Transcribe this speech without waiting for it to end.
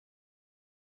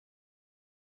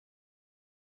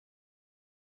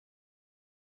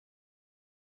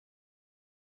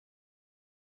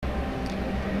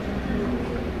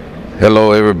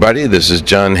Hello, everybody. This is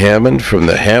John Hammond from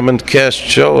the HammondCast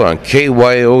show on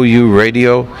KYOU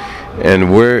Radio,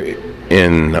 and we're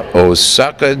in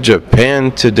Osaka, Japan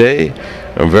today.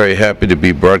 I'm very happy to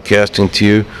be broadcasting to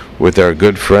you with our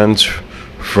good friends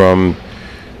from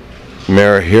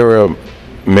Mayor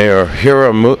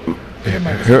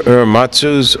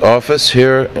Hiramatsu's office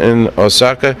here in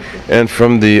Osaka, and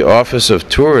from the Office of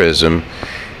Tourism.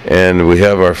 And we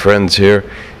have our friends here,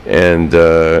 and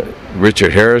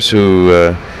Richard Harris, who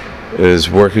is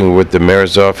working with the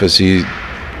mayor's office. He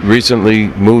recently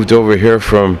moved over here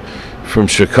from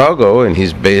Chicago, and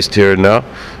he's based here now.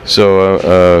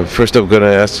 So first I'm going to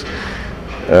ask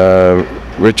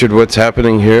Richard, what's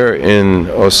happening here in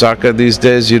Osaka these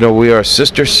days? You know, we are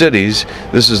sister cities.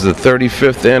 This is the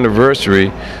 35th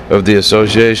anniversary of the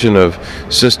Association of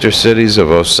Sister Cities of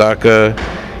Osaka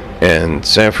and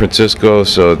San Francisco,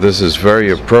 so this is very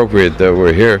appropriate that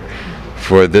we're here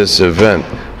for this event.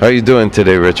 How are you doing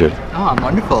today, Richard? Oh, I'm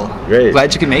wonderful. Great.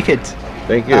 Glad you could make it.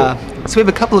 Thank you. So we have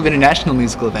a couple of international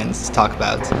musical events to talk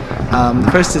about.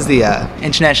 The first is the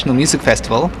International Music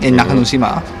Festival in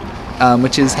Nakanoshima,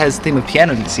 which has the theme of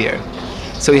piano this year.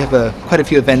 So we have quite a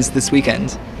few events this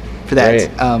weekend for that.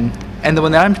 And the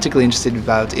one that I'm particularly interested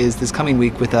about is this coming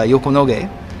week with Yoko Noge,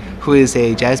 who is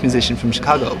a jazz musician from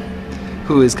Chicago,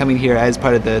 who is coming here as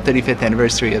part of the 35th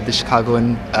anniversary of the Chicago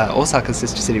and Osaka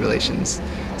Sister City relations.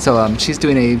 So she's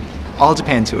doing a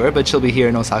all-Japan tour, but she'll be here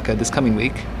in Osaka this coming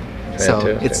week.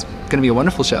 Fantastic. So it's going to be a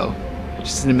wonderful show.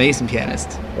 She's an amazing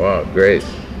pianist. Wow, great.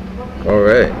 All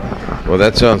right. Well,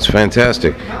 that sounds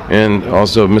fantastic. And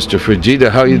also, Mr. Fujita,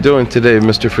 how are you doing today,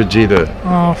 Mr. Fujita?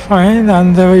 Fine,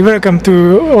 and welcome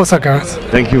to Osaka.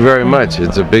 Thank you very much.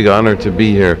 It's a big honor to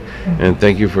be here, and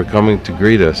thank you for coming to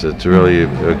greet us. It's really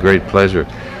a great pleasure.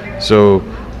 So,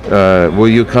 will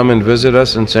you come and visit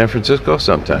us in San Francisco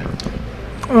sometime?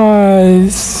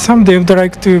 Someday I would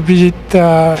like to visit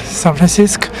San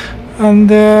Francisco,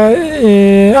 and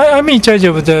I'm in charge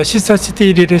of the sister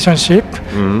city relationship.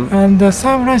 And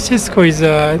San Francisco is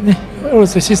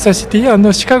also sister city,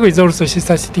 and Chicago is also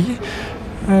sister city.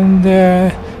 And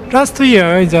last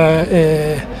year is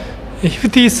a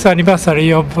 50th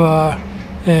anniversary of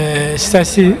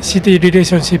sister city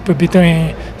relationship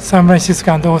between San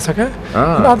Francisco and Osaka.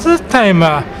 At that time,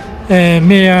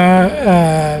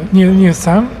 Mayor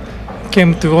Newsom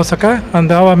came to Osaka,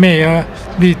 and our mayor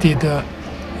visited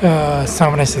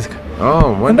San Francisco.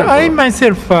 Oh, wonderful. And I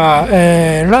myself,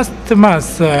 last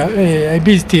month, I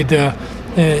visited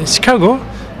Chicago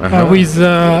with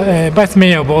Vice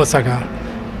Mayor of Osaka.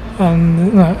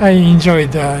 And I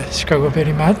enjoyed Chicago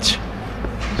very much.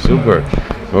 Super.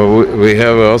 Well, we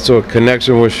have also a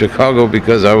connection with Chicago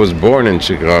because I was born in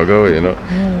Chicago, you know.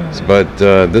 But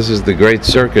this is the great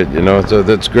circuit, you know. So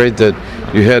that's great that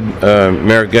you had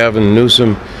Mayor Gavin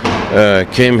Newsom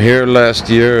came here last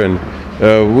year, and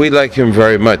we like him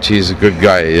very much. He's a good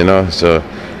guy, you know. So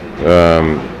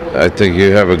I think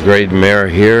you have a great mayor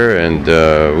here, and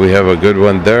we have a good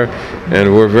one there.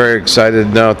 And we're very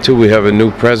excited now, too. We have a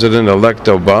new president-elect,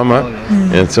 Obama,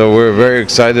 and so we're very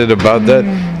excited about that.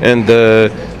 And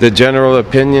the general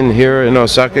opinion here in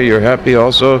Osaka, you're happy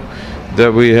also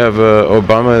that we have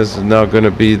Obama is now going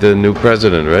to be the new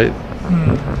president, right?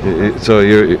 So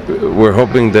we're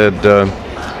hoping that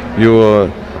you will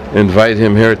invite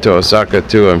him here to Osaka,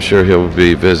 too. I'm sure he'll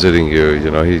be visiting you.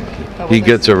 You know, he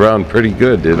gets around pretty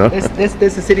good, you know.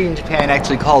 There's a city in Japan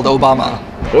actually called Obama.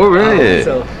 Oh, really?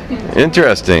 So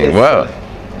interesting. yes, wow.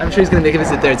 I'm sure he's going to make a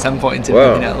visit there at some point, if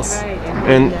nothing else.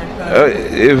 And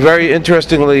very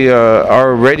interestingly,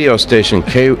 our radio station,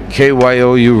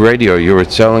 KYOU Radio, you were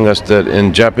telling us that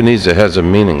in Japanese it has a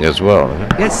meaning as well.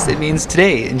 Yes, it means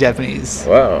today in Japanese.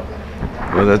 Wow.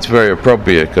 Well, that's very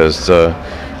appropriate because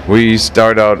we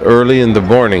start out early in the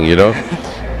morning, you know.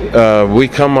 We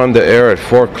come on the air at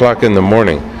 4 o'clock in the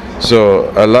morning. So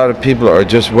a lot of people are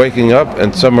just waking up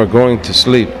and some are going to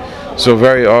sleep. So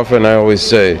very often I always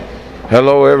say,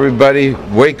 hello everybody,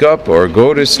 wake up or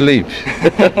go to sleep.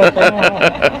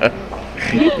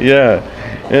 Yeah.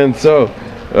 And so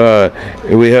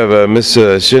we have Miss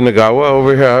Shinagawa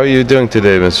over here. How are you doing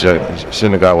today, Miss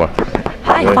Shinagawa?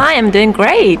 Hi, fine. I'm doing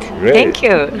great. Thank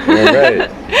you. All right.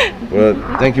 Well,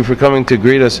 thank you for coming to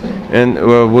greet us. And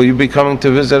will you be coming to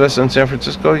visit us in San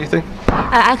Francisco, you think?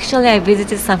 Actually, I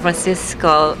visited San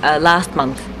Francisco last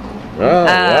month. Oh,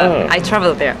 wow. I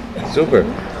traveled there. Super.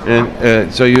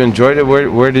 And so you enjoyed it?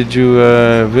 Where did you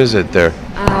visit there?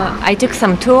 I took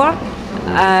some tour.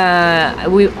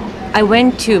 I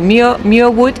went to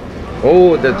Muirwood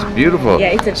Oh, that's beautiful.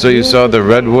 Yeah, it's a so you saw the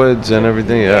redwoods and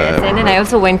everything. Yeah. Yes, and then I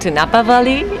also went to Napa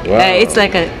Valley. Wow. It's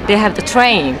like they have the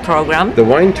train program. The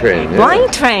wine train. Yeah. Wine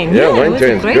train. Yeah, it wine was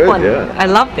train's a great good. one. Yeah. I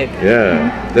loved it.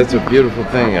 Yeah, that's a beautiful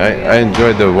thing. I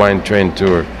enjoyed the wine train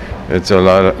tour. It's a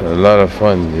lot of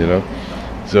fun, you know.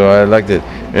 So I liked it.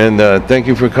 And thank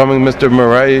you for coming, Mr.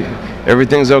 Murai.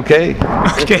 Everything's okay?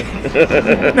 Okay.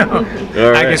 No, All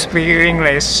I right. can speak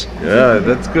English. Yeah,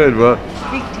 that's good. Well,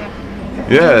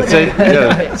 yeah, say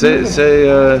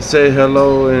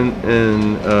hello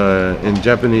in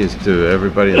Japanese to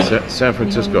everybody in San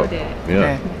Francisco.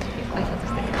 Yeah.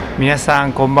 皆さ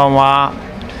んこんばんは。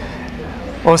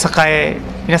大阪へ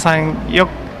皆さん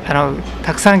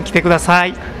たくさん来てくださ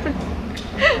い。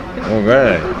 All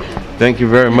right. Thank you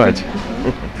very much.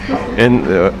 And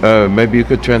maybe you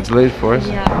could translate for us?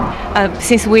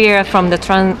 Since we are from the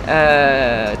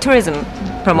tourism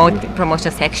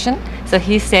promotion section, so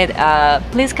he said,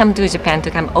 please come to Japan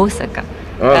to come Osaka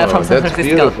from San that's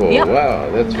Francisco. beautiful. Yeah. Wow,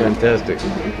 that's fantastic.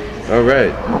 All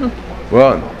right.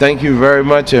 Well, thank you very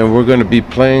much. And we're going to be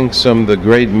playing some of the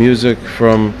great music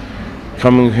from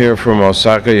coming here from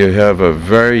Osaka. You have a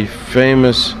very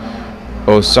famous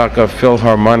Osaka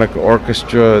Philharmonic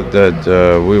Orchestra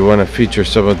that we want to feature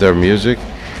some of their music.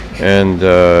 And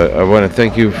I want to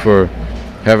thank you for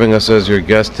having us as your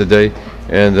guest today.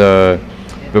 And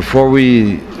before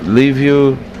we leave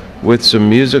you with some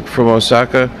music from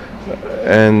Osaka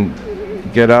and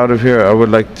get out of here, I would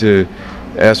like to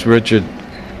ask Richard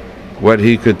what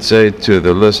he could say to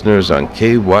the listeners on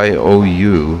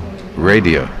KYOU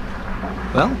Radio.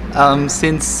 Well,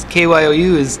 since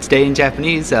KYOU is today in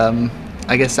Japanese, I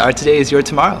guess our today is your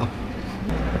tomorrow.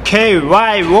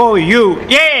 KYOU!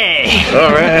 Yay!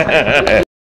 All right.